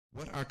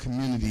what our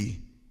community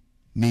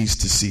needs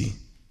to see.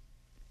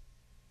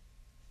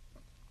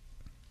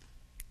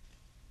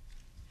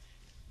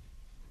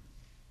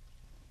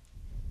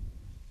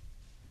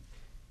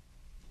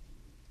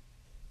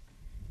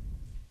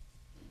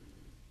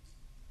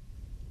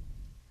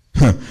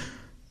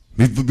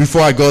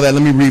 Before I go there,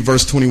 let me read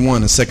verse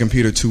 21 in 2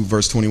 Peter 2,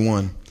 verse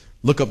 21.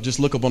 Just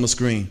look up on the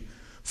screen.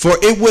 For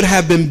it would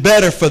have been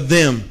better for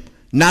them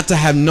not to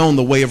have known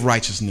the way of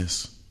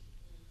righteousness.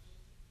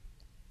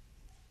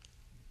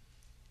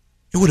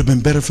 It would have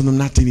been better for them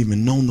not to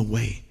even known the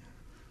way.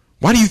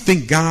 Why do you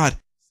think God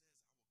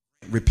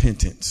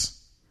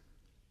repentance?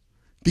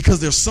 Because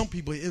there's some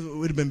people, it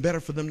would have been better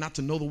for them not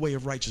to know the way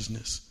of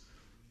righteousness.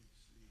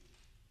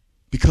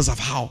 Because of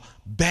how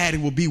bad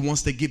it will be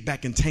once they get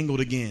back entangled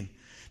again.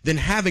 Then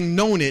having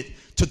known it,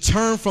 to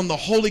turn from the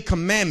holy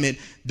commandment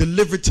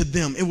delivered to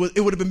them. It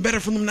would have been better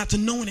for them not to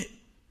know it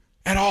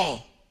at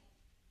all.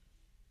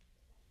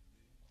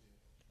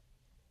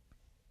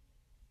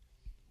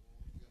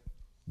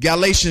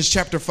 Galatians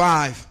chapter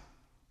 5.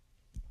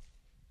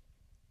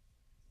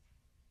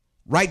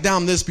 Write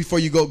down this before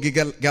you go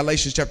get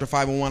Galatians chapter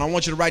 5 and 1. I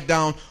want you to write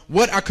down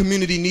what our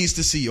community needs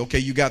to see. Okay,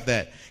 you got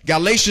that.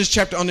 Galatians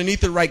chapter,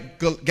 underneath it, write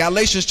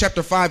Galatians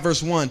chapter 5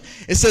 verse 1.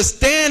 It says,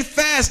 stand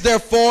fast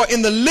therefore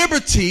in the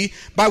liberty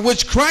by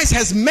which Christ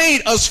has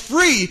made us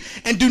free,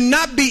 and do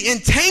not be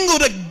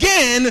entangled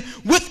again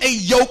with a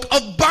yoke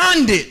of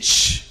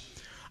bondage.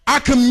 Our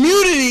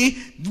community,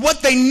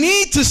 what they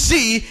need to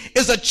see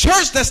is a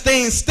church that's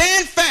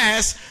stand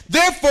fast,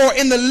 therefore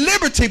in the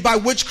liberty by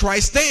which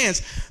Christ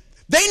stands.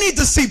 They need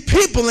to see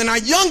people, and our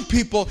young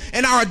people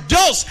and our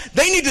adults,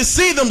 they need to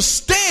see them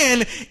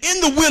stand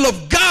in the will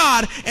of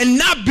God and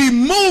not be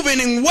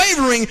moving and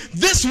wavering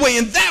this way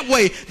and that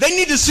way. They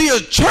need to see a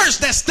church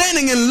that's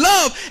standing in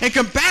love and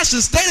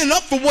compassion, standing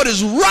up for what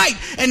is right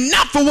and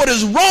not for what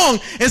is wrong,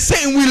 and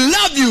saying we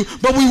love you,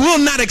 but we will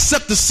not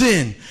accept the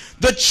sin.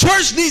 The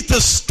church needs to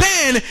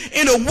stand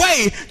in a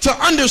way to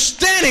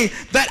understanding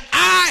that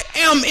I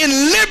am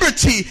in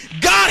liberty.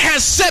 God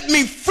has set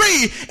me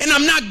free, and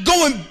I'm not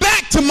going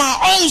back to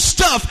my old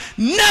stuff.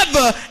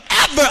 Never,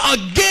 ever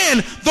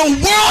again. The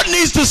world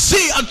needs to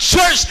see a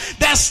church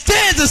that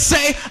stands and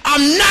say,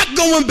 I'm not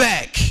going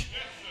back.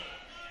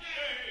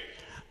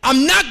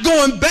 I'm not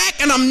going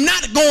back, and I'm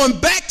not going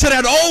back to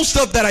that old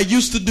stuff that I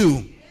used to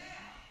do.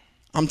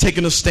 I'm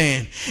taking a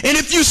stand. And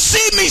if you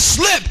see me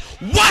slip,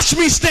 watch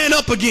me stand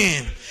up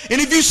again. And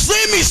if you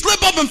see me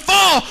slip up and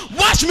fall,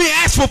 watch me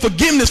ask for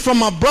forgiveness from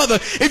my brother.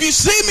 If you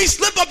see me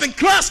slip up and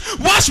cuss,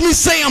 watch me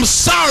say I'm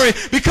sorry,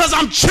 because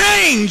I'm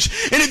changed.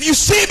 And if you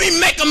see me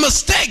make a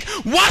mistake,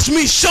 watch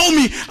me show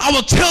me. I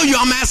will tell you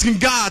I'm asking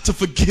God to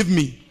forgive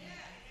me.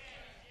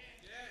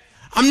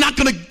 I'm not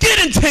going to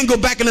get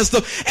entangled back in that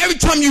stuff. Every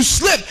time you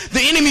slip, the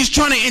enemy's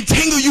trying to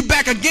entangle you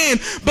back again.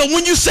 But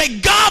when you say,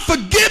 God,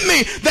 forgive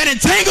me, that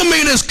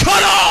entanglement is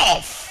cut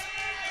off.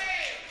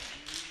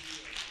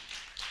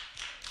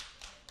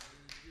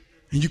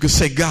 And you can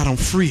say, God, I'm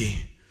free.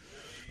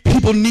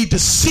 People need to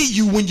see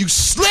you when you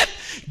slip.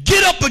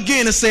 Get up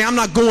again and say, I'm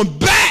not going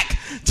back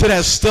to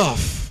that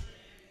stuff.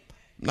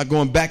 I'm not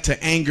going back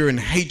to anger and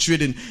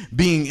hatred and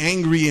being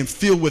angry and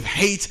filled with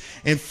hate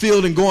and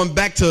filled and going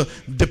back to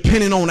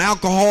depending on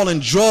alcohol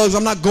and drugs.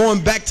 I'm not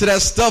going back to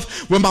that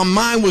stuff where my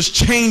mind was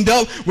chained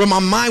up, where my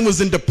mind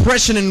was in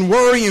depression and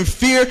worry and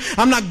fear.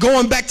 I'm not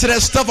going back to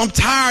that stuff. I'm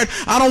tired.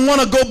 I don't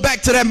want to go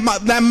back to that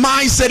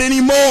mindset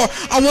anymore.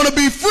 I want to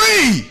be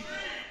free.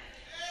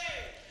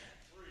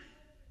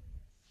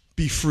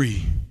 Be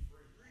free.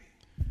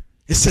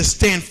 It says,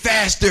 stand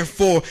fast,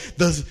 therefore.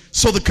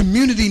 So the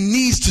community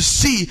needs to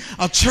see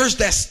a church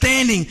that's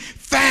standing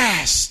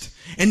fast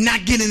and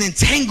not getting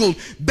entangled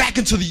back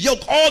into the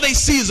yoke. All they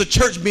see is a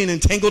church being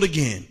entangled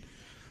again,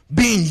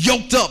 being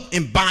yoked up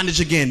in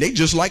bondage again. They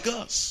just like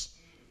us.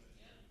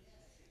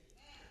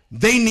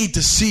 They need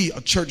to see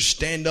a church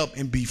stand up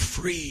and be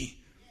free.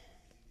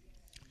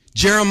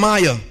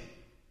 Jeremiah.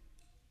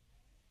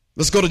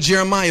 Let's go to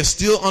Jeremiah,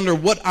 still under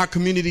what our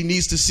community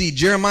needs to see.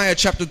 Jeremiah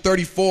chapter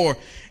 34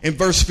 and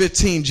verse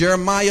 15.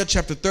 Jeremiah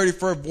chapter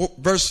 34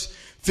 verse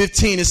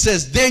 15. It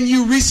says, then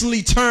you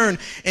recently turned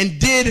and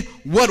did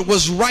what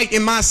was right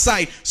in my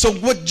sight. So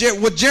what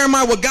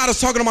Jeremiah, what God is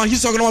talking about,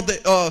 he's talking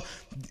about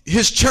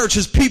his church,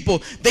 his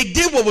people. They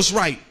did what was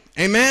right.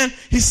 Amen.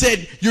 He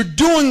said, you're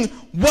doing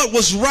what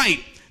was right.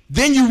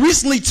 Then you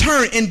recently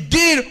turned and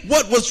did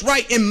what was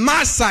right in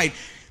my sight.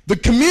 The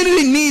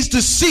community needs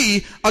to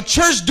see a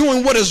church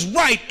doing what is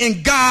right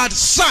in God's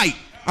sight.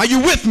 Are you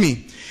with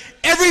me?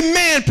 Every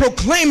man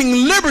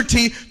proclaiming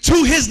liberty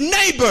to his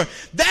neighbor.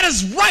 That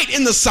is right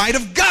in the sight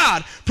of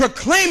God.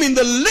 Proclaiming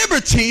the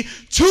liberty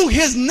to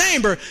his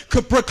neighbor.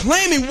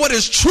 Proclaiming what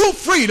is true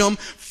freedom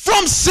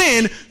from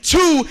sin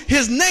to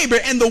his neighbor.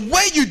 And the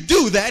way you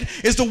do that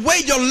is the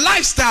way your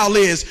lifestyle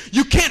is.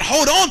 You can't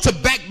hold on to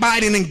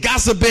backbiting and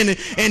gossiping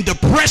and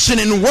depression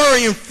and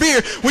worry and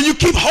fear. When you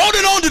keep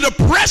holding on to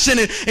depression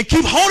and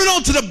keep holding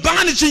on to the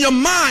bondage in your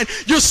mind,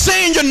 you're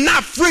saying you're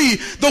not free.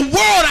 The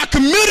world, our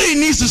community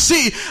needs to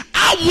see,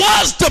 I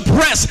was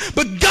depressed,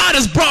 but God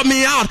has brought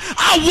me out.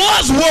 I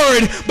was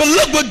worried, but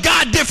look what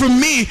God did for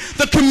me.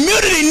 The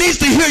community needs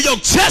to hear your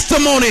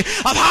testimony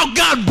of how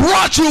God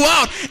brought you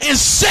out and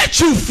set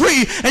you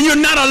free, and you're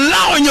not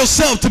allowing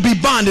yourself to be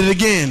bonded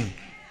again.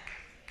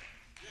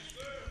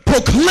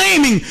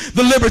 Proclaiming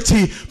the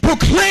liberty,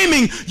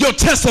 proclaiming your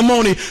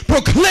testimony,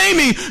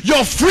 proclaiming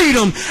your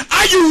freedom.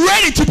 Are you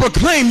ready to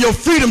proclaim your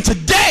freedom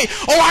today,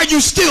 or are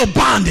you still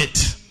bonded?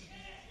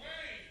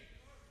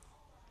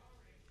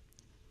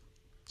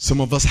 Some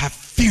of us have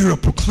fear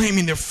of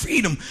proclaiming their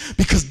freedom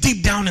because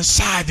deep down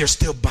inside they're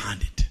still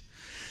bonded.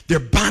 They're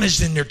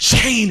bondaged and they're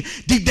chained.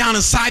 Deep down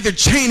inside they're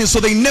chained, and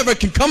so they never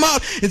can come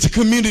out into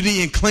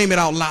community and claim it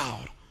out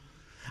loud.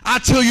 I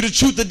tell you the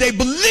truth today,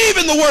 believe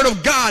in the word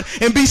of God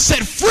and be set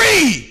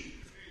free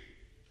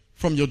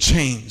from your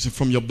chains and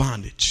from your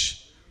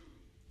bondage.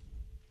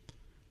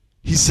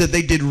 He said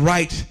they did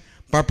right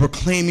by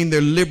proclaiming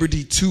their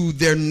liberty to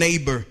their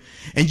neighbor.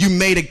 And you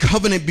made a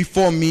covenant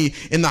before me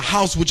in the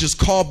house which is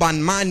called by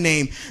my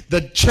name.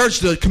 The church,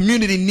 the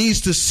community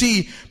needs to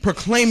see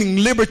proclaiming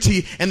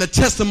liberty and the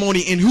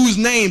testimony in whose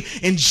name?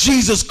 In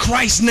Jesus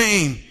Christ's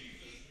name.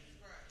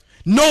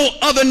 No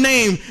other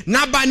name,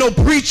 not by no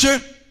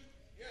preacher.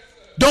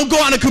 Don't go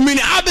out in the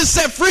community. I've been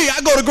set free. I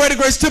go to Greater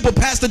Grace Temple,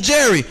 Pastor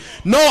Jerry.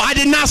 No, I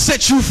did not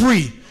set you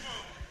free.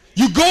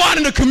 You go out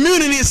in the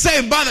community and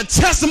say, by the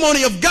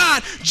testimony of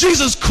God,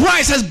 Jesus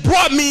Christ has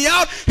brought me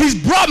out. He's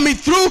brought me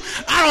through.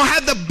 I don't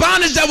have the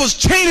bondage that was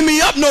chaining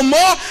me up no more.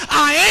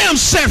 I am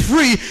set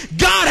free.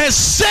 God has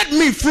set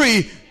me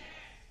free.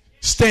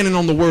 Standing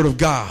on the word of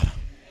God.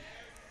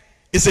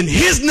 It's in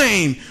his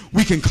name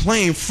we can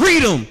claim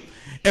freedom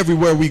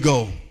everywhere we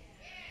go.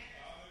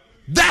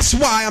 That's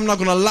why I'm not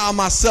going to allow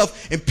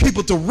myself and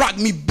people to rock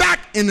me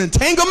back in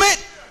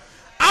entanglement.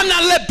 I'm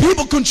not letting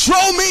people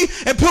control me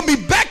and put me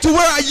back to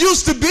where I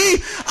used to be.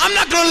 I'm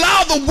not going to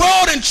allow the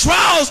world and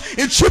trials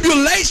and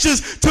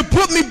tribulations to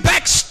put me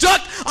back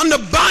stuck under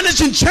bondage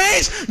and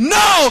chains. No,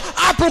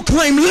 I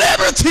proclaim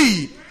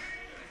liberty.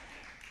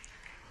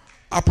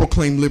 I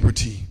proclaim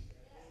liberty.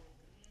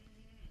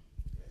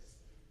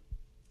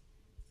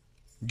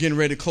 Getting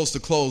ready to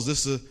close.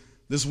 This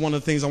is one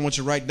of the things I want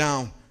you to write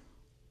down.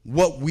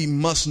 What we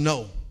must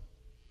know.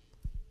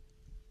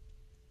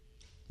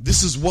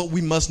 This is what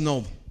we must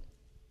know.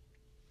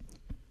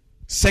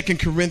 2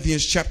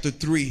 Corinthians chapter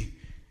 3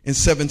 and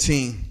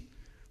 17.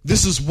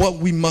 This is what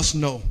we must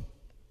know.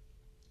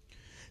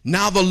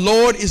 Now the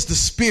Lord is the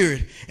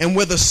Spirit, and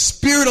where the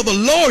Spirit of the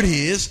Lord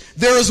is,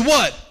 there is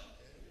what?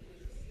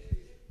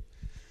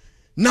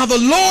 Now the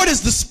Lord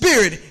is the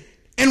Spirit,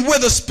 and where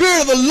the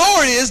Spirit of the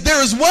Lord is,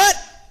 there is what?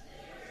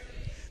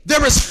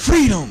 There is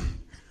freedom.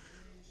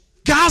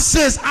 God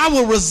says, I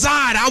will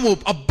reside, I will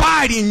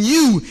abide in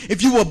you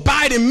if you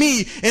abide in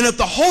me. And if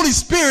the Holy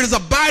Spirit is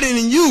abiding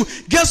in you,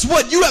 guess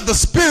what? You have the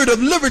spirit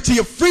of liberty,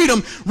 of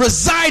freedom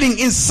residing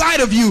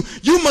inside of you.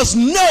 You must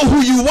know who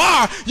you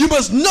are. You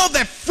must know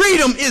that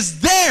freedom is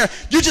there.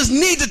 You just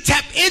need to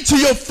tap into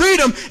your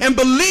freedom and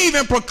believe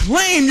and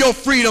proclaim your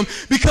freedom,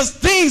 because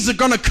things are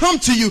going to come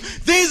to you.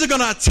 Things are going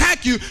to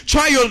attack you.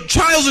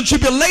 Trials and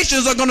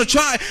tribulations are going to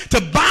try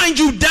to bind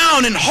you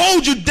down and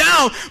hold you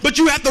down, but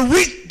you have to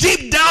reach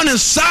deep down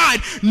inside,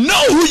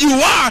 know who you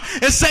are,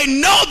 and say,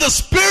 no, the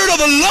Spirit of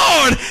the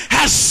Lord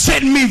has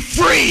set me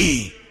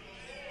free.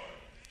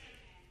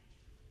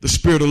 The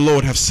Spirit of the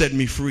Lord has set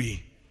me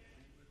free.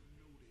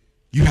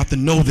 You have to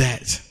know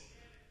that.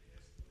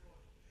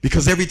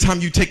 Because every time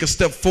you take a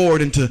step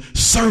forward into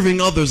serving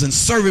others and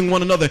serving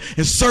one another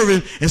and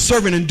serving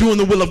and doing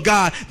the will of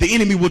God, the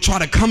enemy will try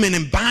to come in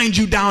and bind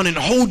you down and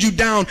hold you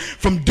down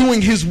from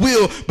doing his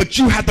will. But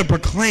you have to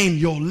proclaim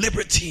your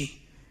liberty.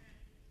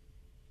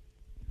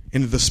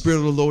 And if the Spirit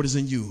of the Lord is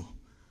in you,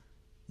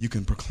 you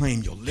can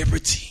proclaim your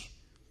liberty.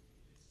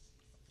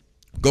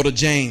 Go to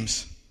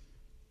James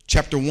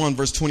chapter 1,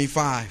 verse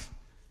 25.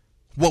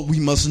 What we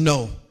must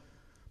know.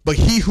 But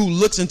he who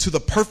looks into the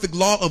perfect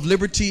law of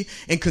liberty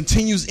and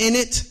continues in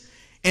it,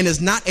 and is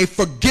not a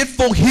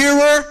forgetful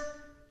hearer,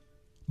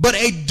 but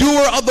a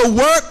doer of the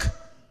work,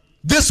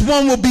 this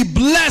one will be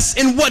blessed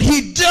in what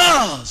he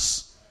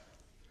does.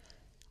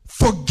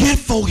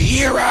 Forgetful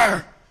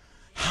hearer.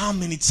 How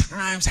many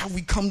times have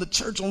we come to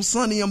church on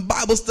Sunday and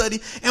Bible study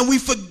and we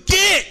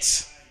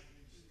forget?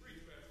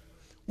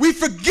 We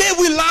forget.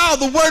 We allow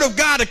the word of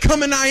God to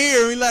come in our ear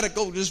and we let it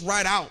go just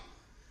right out.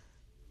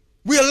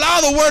 We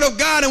allow the word of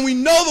God and we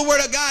know the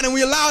word of God and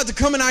we allow it to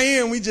come in our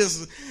ear and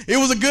it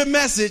was a good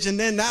message, and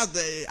then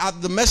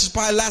the message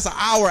probably lasts an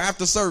hour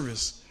after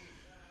service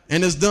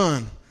and it's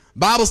done.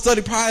 Bible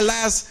study probably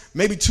lasts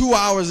maybe 2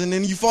 hours, and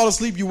then you fall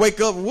asleep, you wake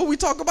up, what we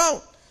talk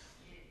about?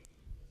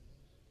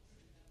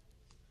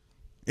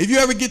 If you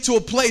ever get to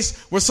a place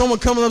where someone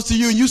comes up to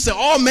you and you say,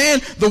 oh man,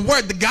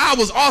 the God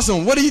was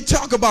awesome. What do you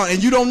talk about?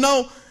 And you don't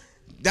know,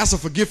 that's a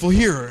forgetful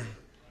hearer.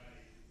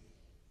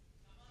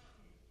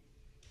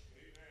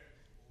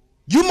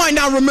 You might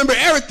not remember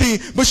everything,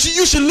 but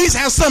you should at least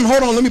have something.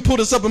 Hold on, let me pull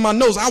this up in my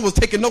notes. I was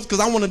taking notes because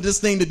I wanted this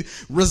thing to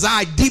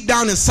reside deep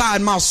down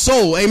inside my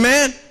soul.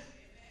 Amen?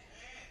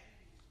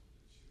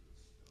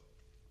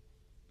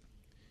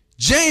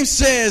 James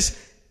says,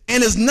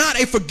 and is not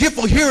a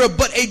forgetful hearer,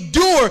 but a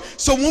doer.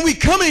 So when we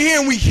come in here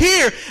and we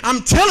hear,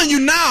 I'm telling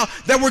you now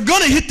that we're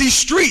going to hit these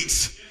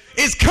streets.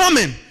 It's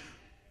coming.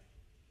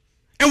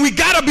 And we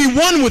got to be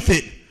one with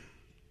it.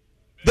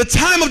 The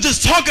time of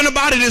just talking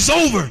about it is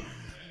over.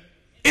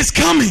 It's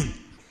coming.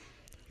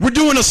 We're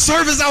doing a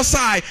service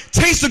outside.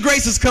 Taste of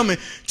Grace is coming.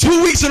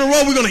 2 weeks in a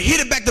row, we're going to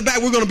hit it back to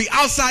back. We're going to be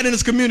outside in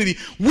this community.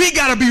 We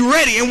got to be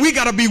ready, and we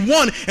got to be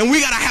one, and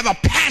we got to have a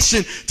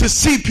passion to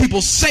see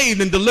people saved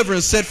and delivered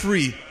and set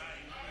free.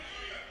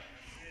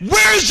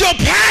 Where's your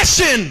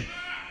passion?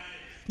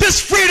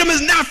 This freedom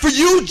is not for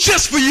you,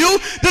 just for you.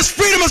 This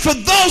freedom is for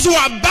those who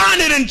are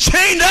bonded and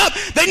chained up.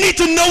 They need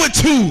to know it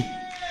too.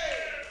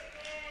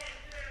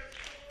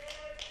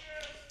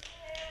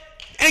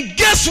 And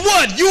guess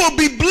what? You will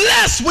be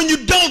blessed when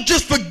you don't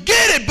just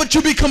forget it, but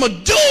you become a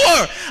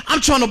doer.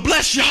 I'm trying to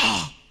bless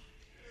y'all.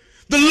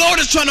 The Lord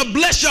is trying to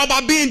bless y'all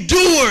by being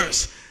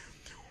doers.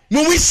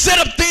 When we set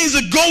up things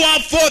that go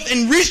out forth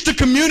and reach the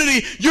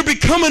community, you're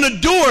becoming a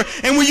doer.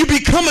 And when you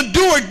become a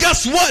doer,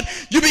 guess what?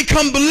 You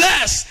become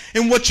blessed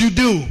in what you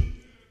do.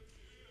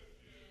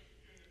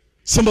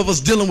 Some of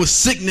us dealing with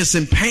sickness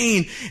and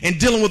pain and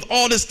dealing with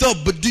all this stuff,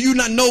 but do you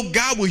not know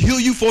God will heal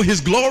you for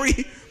his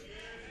glory?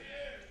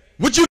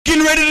 What you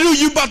getting ready to do?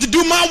 You about to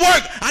do my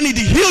work. I need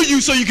to heal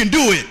you so you can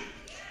do it.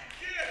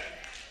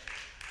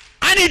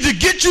 I need to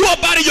get you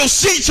up out of your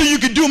seat so you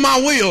can do my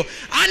will.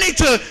 I need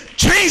to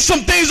change some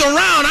things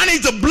around. I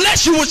need to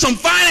bless you with some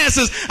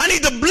finances. I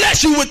need to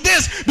bless you with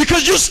this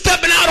because you're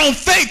stepping out on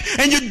faith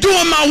and you're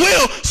doing my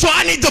will. So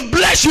I need to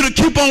bless you to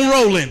keep on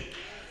rolling.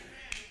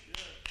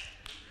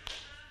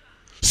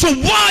 So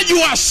while you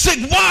are sick,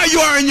 while you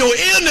are in your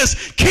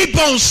illness, keep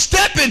on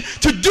stepping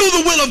to do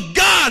the will of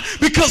God,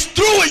 because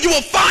through it you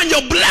will find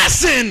your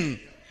blessing.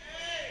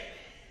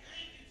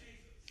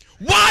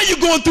 While you're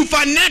going through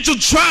financial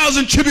trials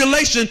and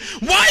tribulation,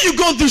 while you're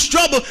going through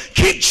struggle,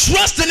 keep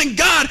trusting in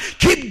God.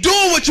 Keep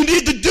doing what you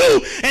need to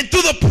do. And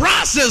through the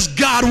process,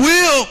 God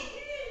will.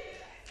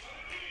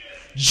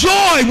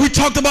 Joy, we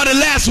talked about it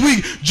last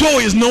week. Joy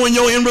is knowing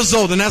your end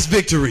result, and that's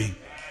victory.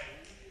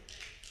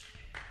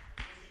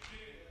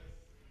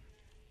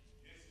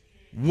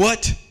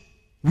 What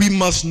we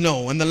must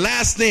know. And the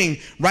last thing,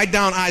 write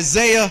down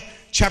Isaiah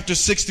chapter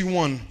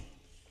 61.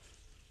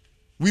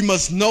 We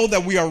must know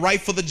that we are right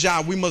for the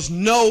job. We must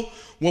know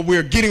what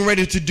we're getting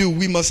ready to do.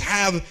 We must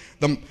have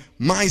the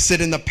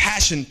mindset and the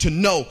passion to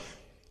know.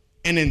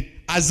 And in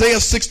Isaiah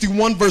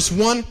 61 verse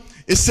 1,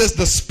 it says,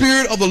 the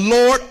Spirit of the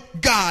Lord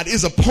God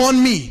is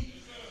upon me,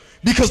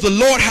 because the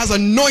Lord has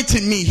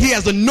anointed me. He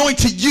has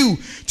anointed you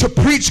to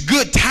preach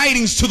good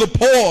tidings to the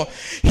poor.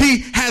 He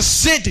has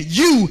sent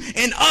you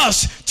and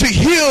us to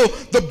heal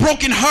the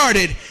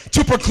brokenhearted,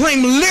 to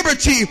proclaim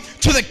liberty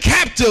to the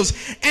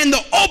captives, and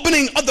the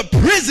opening of the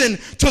prison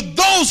to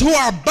those who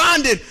are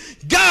bonded.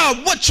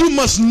 God, what you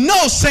must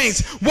know,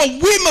 saints, what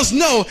we must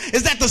know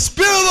is that the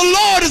Spirit of the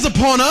Lord is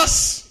upon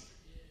us.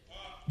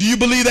 Do you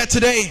believe that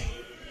today?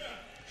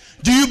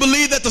 Do you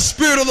believe that the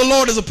Spirit of the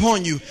Lord is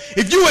upon you?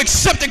 If you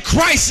accepted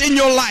Christ in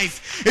your life,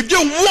 if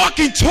you're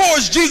walking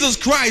towards Jesus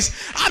Christ,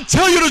 I'm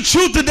telling you the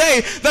truth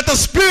today that the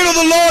Spirit of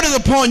the Lord is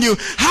upon you.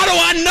 How do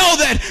I know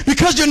that?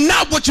 Because you're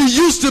not what you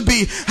used to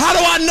be. How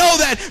do I know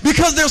that?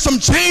 Because there's some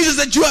changes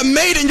that you have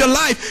made in your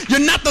life.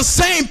 You're not the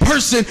same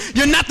person.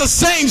 You're not the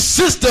same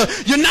sister.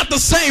 You're not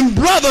the same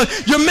brother.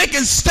 You're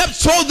making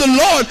steps toward the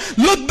Lord.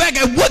 Look back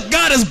at what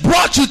God has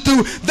brought you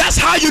through. That's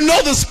how you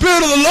know the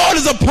Spirit of the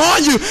Lord is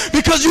upon you,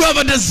 because you have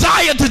a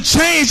desire to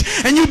change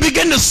and you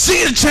begin to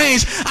see the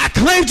change. I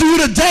claim to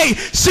you today,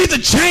 see the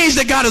change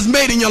that God has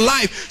made in your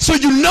life, so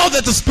you know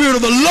that the Spirit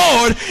of the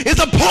Lord is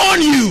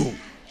upon you.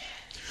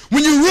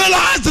 When you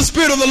realize the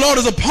Spirit of the Lord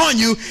is upon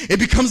you, it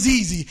becomes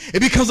easy. It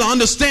becomes an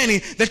understanding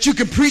that you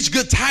can preach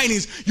good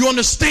tidings. You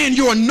understand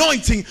your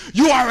anointing.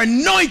 You are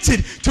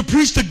anointed to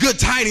preach the good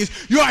tidings.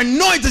 You are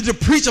anointed to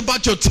preach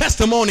about your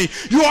testimony.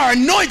 You are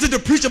anointed to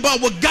preach about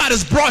what God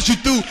has brought you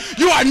through.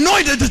 You are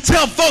anointed to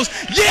tell folks,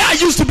 yeah, I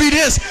used to be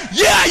this.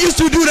 Yeah, I used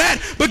to do that.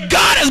 But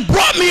God has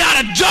brought me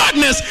out of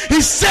darkness. He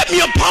set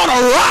me upon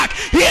a rock.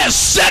 He has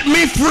set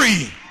me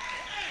free.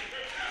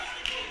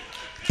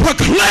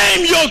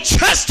 Proclaim your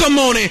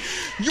testimony.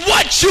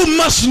 What you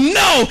must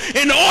know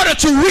in order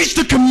to reach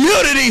the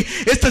community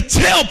is to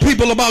tell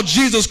people about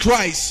Jesus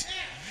Christ.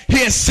 He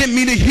has sent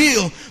me to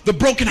heal the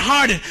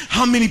brokenhearted.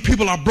 How many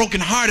people are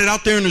brokenhearted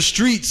out there in the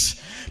streets?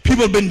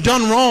 People have been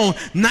done wrong,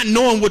 not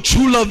knowing what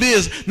true love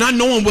is, not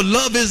knowing what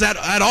love is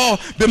at all,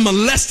 been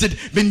molested,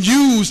 been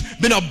used,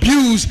 been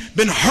abused,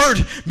 been hurt,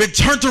 been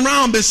turned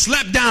around, been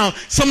slapped down.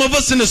 Some of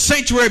us in the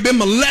sanctuary been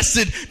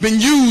molested, been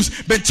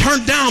used, been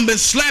turned down, been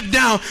slapped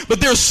down.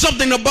 But there's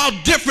something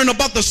different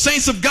about the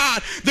saints of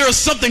God. There is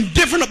something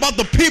different about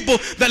the people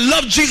that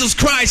love Jesus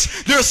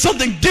Christ. There is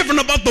something different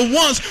about the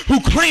ones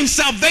who claim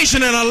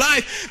salvation in our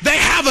life. They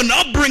have an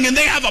upbringing,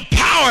 they have a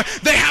power,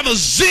 they have a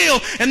zeal,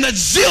 and that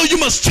zeal, you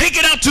must take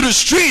it out to the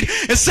street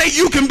and say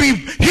you can be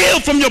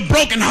healed from your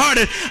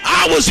brokenhearted.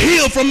 I was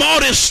healed from all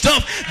this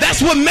stuff. That's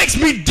what makes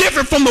me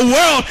different from the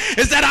world,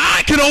 is that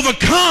I can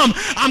overcome.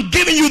 I'm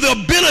giving you the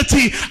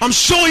ability. I'm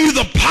showing you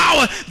the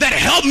power that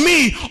helped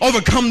me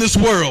overcome this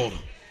world.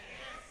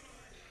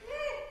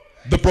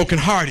 The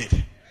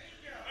brokenhearted.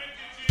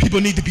 People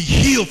need to be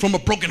healed from a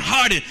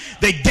brokenhearted.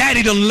 Their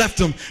daddy done left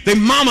them. Their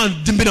mama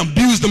been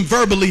abused them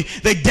verbally.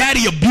 Their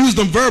daddy abused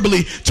them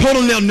verbally. Told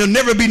them they'll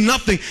never be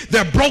nothing.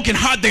 Their broken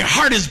heart, their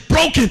heart is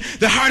broken.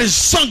 Their heart is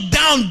sunk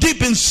down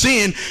deep in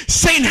sin.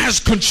 Satan has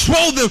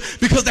controlled them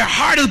because their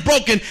heart is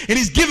broken, and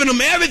he's given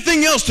them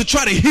everything else to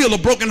try to heal a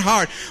broken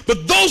heart.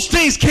 But those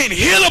things can't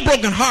heal a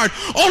broken heart.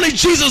 Only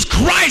Jesus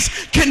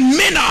Christ can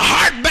mend a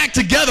heart back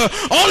together.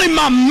 Only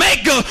my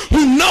maker,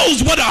 who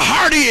knows what a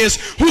heart is,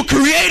 who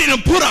created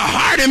and put a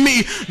heart in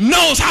me,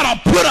 knows how to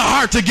put a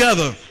heart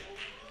together.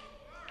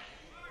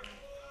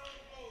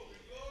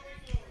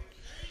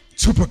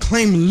 To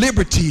proclaim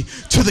liberty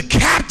to the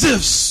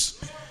captives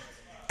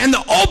and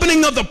the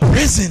opening of the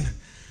prison.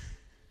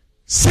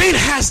 Satan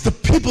has the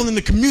people in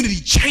the community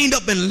chained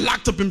up and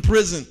locked up in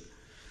prison.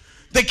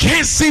 They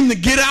can't seem to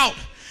get out.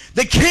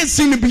 They can't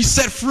seem to be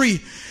set free.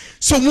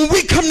 So when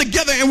we come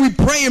together and we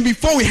pray, and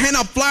before we hand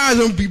out flyers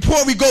and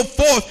before we go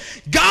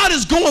forth, God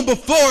is going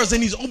before us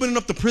and he's opening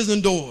up the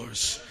prison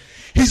doors.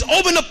 He's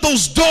opened up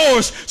those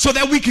doors so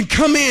that we can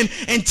come in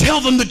and tell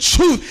them the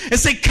truth and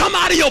say, come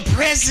out of your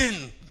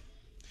prison.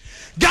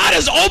 God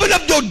has opened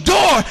up your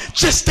door.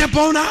 Just step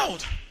on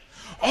out.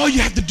 All you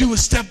have to do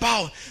is step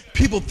out.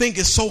 People think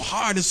it's so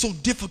hard and so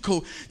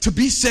difficult to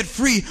be set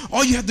free.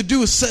 All you have to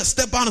do is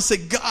step out and say,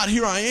 God,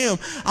 here I am.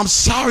 I'm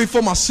sorry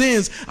for my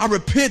sins. I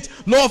repent.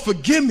 Lord,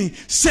 forgive me.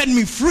 Set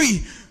me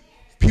free.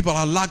 People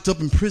are locked up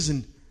in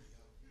prison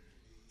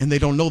and they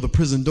don't know the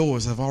prison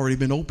doors have already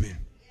been opened.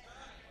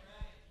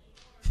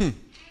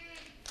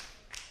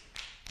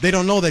 They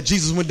don't know that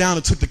Jesus went down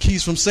and took the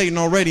keys from Satan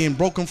already and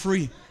broke them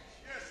free.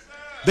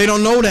 They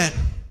don't know that.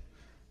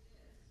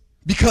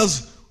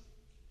 Because,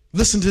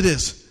 listen to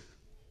this.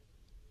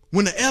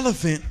 When the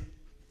elephant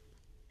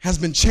has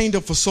been chained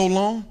up for so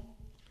long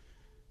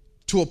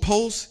to a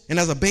post and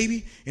as a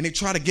baby, and they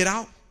try to get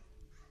out,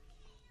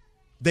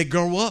 they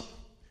grow up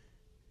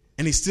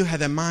and they still have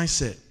that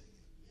mindset.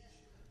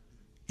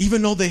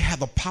 Even though they have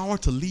the power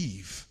to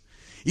leave,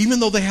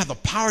 even though they have the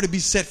power to be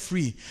set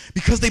free,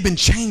 because they've been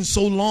chained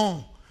so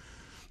long,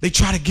 they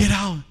try to get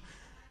out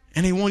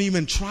and they won't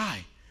even try.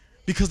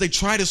 Because they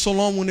tried it so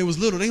long when they was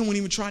little, they won't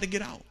even try to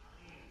get out.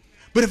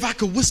 But if I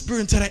could whisper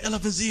into that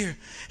elephant's ear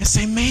and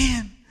say,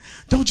 man,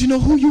 don't you know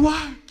who you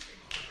are?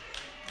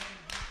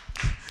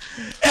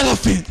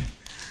 Elephant,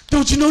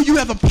 don't you know you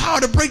have the power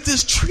to break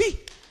this tree?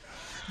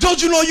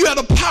 Don't you know you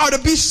have the power to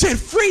be set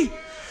free?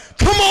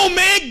 Come on,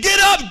 man, get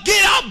up,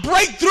 get out,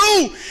 break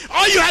through.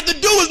 All you have to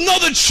do is know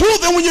the truth,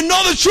 and when you know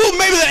the truth,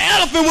 maybe the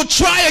elephant will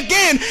try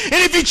again.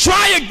 And if he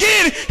try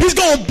again, he's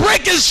going to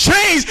break his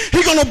chains.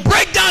 He's going to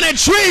break down that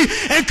tree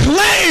and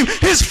claim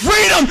his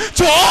freedom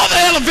to all the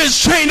elephants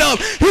chained up.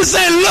 He's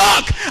saying,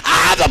 look,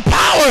 I have the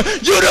power.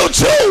 You do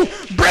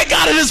too. Break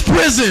out of this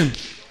prison.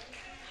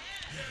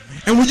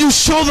 And when you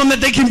show them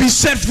that they can be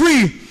set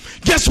free,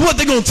 guess what?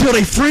 They're going to tell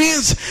their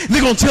friends.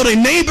 They're going to tell their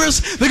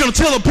neighbors. They're going to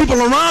tell the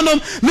people around them.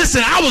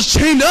 Listen, I was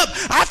chained up.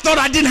 I thought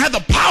I didn't have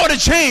the power to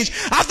change.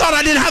 I thought I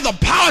didn't have the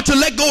power to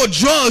let go of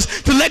drugs,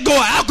 to let go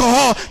of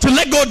alcohol, to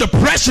let go of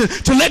depression,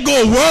 to let go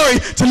of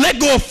worry, to let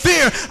go of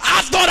fear.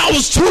 I thought I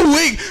was too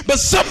weak, but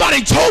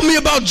somebody told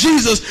me about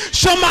Jesus.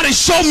 Somebody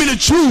showed me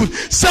the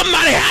truth.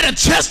 Somebody had a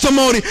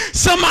testimony.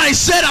 Somebody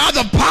said I have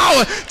the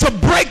power to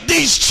break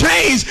these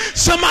chains.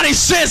 Somebody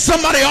said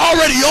somebody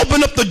already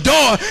opened up the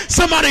door.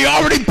 Somebody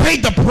already paid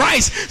the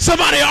price.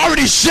 Somebody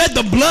already shed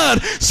the blood.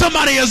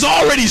 Somebody has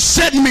already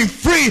set me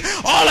free.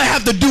 All I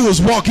have to do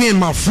is walk in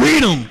my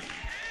freedom.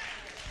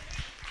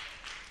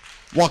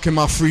 Walk in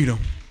my freedom.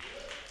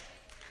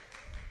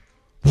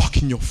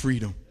 Walk in your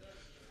freedom.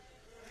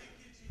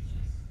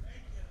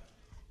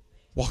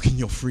 Walk in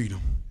your freedom.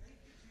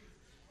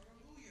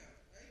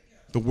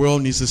 The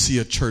world needs to see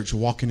a church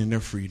walking in their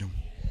freedom.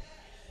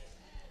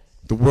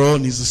 The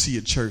world needs to see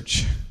a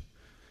church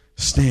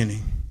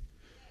standing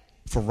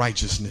for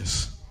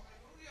righteousness.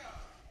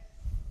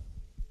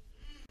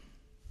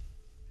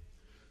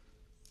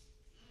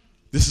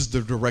 This is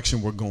the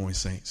direction we're going,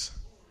 saints.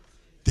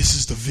 This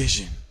is the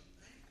vision.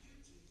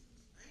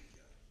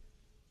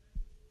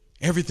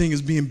 Everything is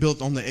being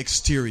built on the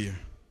exterior.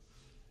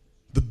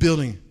 The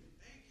building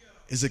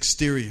is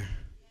exterior.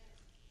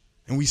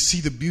 And we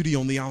see the beauty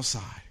on the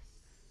outside.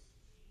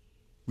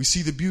 We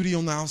see the beauty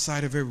on the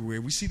outside of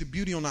everywhere. We see the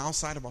beauty on the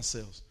outside of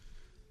ourselves.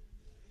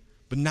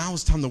 But now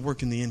it's time to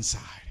work in the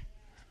inside.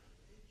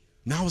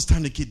 Now it's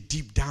time to get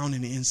deep down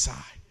in the inside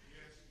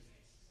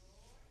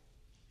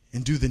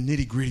and do the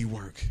nitty-gritty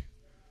work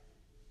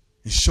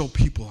and show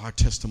people our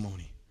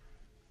testimony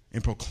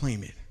and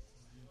proclaim it.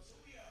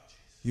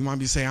 You might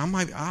be saying,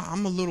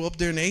 I'm a little up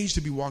there in age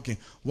to be walking.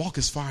 Walk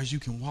as far as you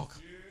can walk.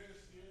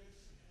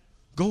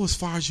 Go as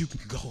far as you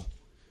can go.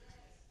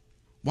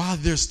 While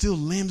there's still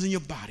limbs in your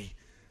body.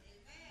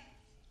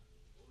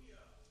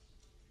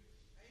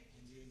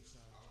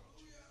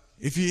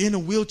 If you're in a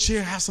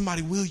wheelchair, have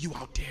somebody wheel you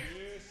out there.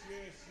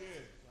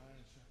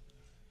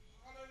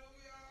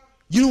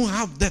 You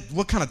know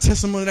what kind of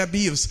testimony that'd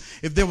be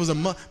if there was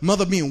a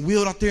mother being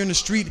wheeled out there in the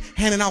street,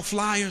 handing out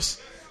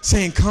flyers,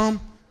 saying,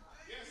 come.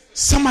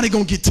 Somebody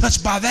gonna get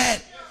touched by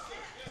that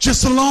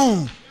just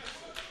alone.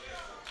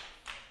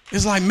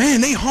 It's like,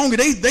 man, they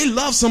hungry. They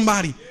love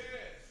somebody.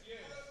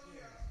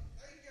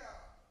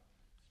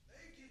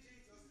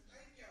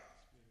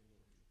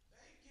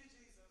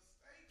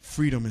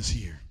 Freedom is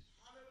here.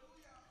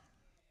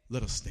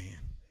 Let us stand.